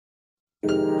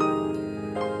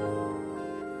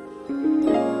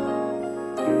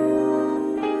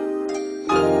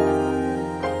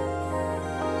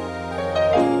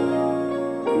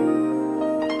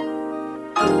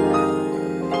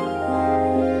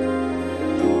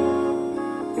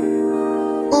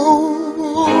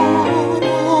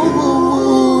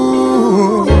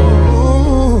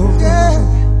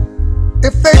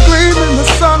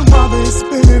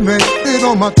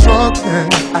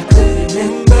nothing. I could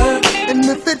remember. And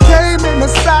if it came in a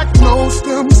sack, no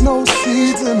stems, no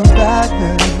seeds in a bag,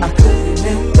 then I could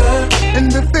remember.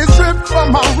 and if it dripped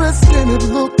from my wrist and it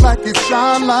looked like it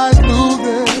shined like blue,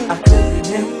 then I could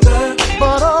remember.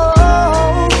 but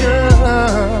oh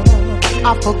yeah,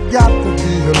 I forgot to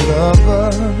be a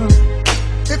lover.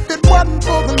 If it wasn't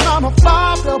for the 9 to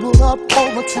 5 doubled up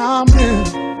overtime, then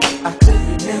I could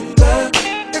remember.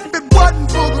 if it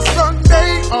wasn't for the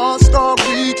Sunday All-Star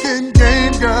Weekend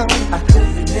game, girl, I could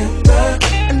remember.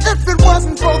 and if it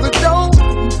wasn't for the dough,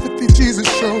 50 Jesus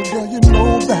show, girl, you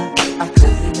know that I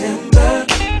could remember.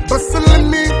 But silly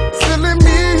me,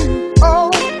 oh,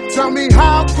 tell me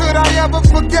how could I ever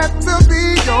forget to be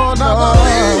your lover?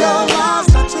 Never realize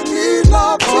that you need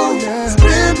love too. Oh, yeah.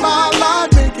 Spend my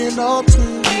life making up to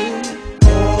you.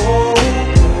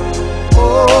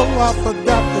 Oh, I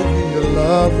forgot to be your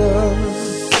lover.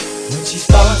 When she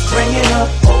starts bringing up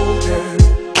older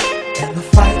and the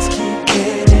fights keep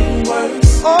getting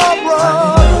worse, finding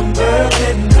numbers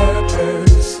in her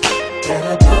purse,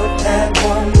 better put that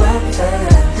one first.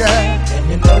 Yeah. And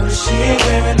you know she ain't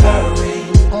wearing her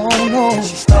ring. Oh no. And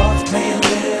she starts playing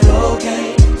little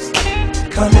games,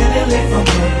 coming in late from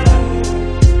work.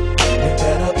 You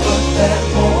better put that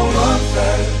woman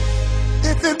first.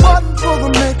 If it wasn't for the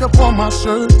makeup on my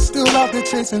shirt, still out there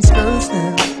chasing skirts,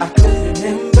 then I could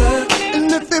remember.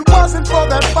 and if it wasn't for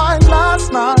that fight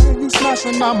last night, you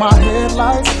smashing out my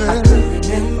headlights, I then could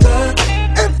remember.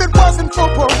 if it wasn't for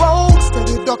parole,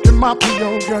 steady ducking my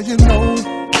PO, girl, you know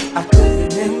I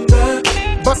could remember.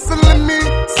 But silly me,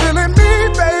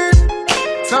 babe,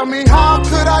 tell me how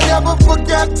could I ever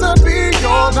forget to be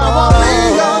your lover?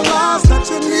 Never realize that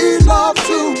you need love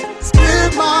too.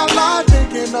 Spend my life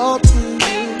thinking up to you.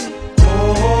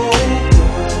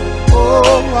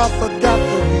 Oh, I forgot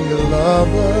to be a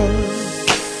lover.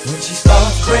 When she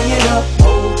starts bringing up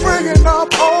old Shit.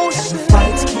 and the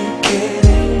fights keep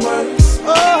getting worse,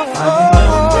 I'm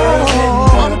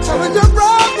telling your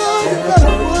brother, you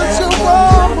better put your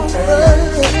woman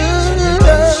first.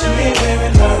 she ain't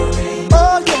wearing her ring.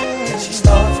 Oh yeah. And she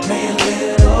starts playing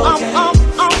little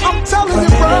games. I'm telling you,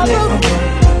 brother,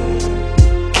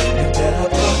 You better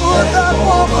put that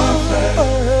woman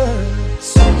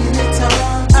first. So many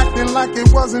times, Acting like it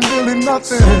wasn't really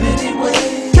nothing. so many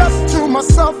ways, Kept to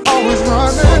myself, always so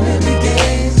running. many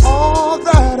games, All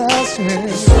that has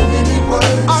changed. so many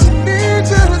words. I need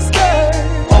you to stay.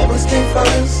 Always came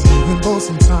first. Even though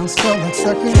sometimes felt like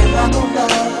second. Came out no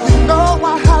love. You know I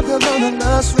had to learn a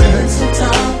lesson. Spend some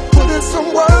time, Put in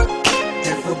some work.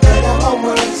 if for better or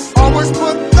worse. Always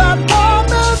put that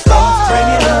woman starts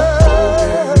bringing up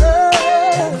first.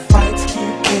 And the fights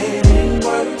keep getting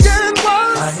worse. Getting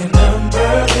worse. Finding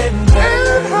numbers in In her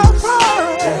her purse.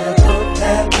 purse. Better put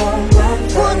that woman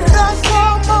Put first. that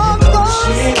woman You know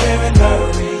she first. ain't wearing her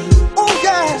ring. Oh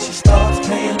yeah. She starts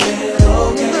playing little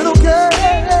games, Little girl.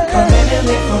 coming in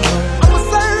late from work. I'ma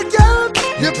say it again.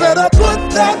 You better put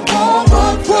that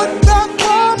woman, put that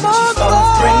woman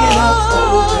starts bringing up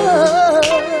first.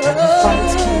 And the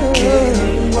fights keep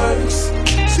getting worse.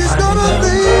 She's Finding gonna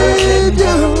numbers leave in you.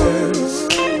 her purse.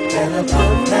 Better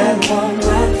put that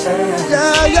woman first.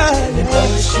 Yeah, yeah, You know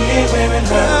she ain't wearing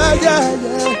her ring.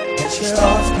 yeah. And she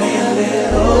starts playing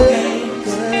little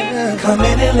games,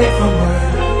 coming in late from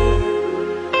work.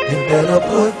 You better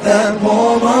put that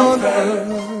woman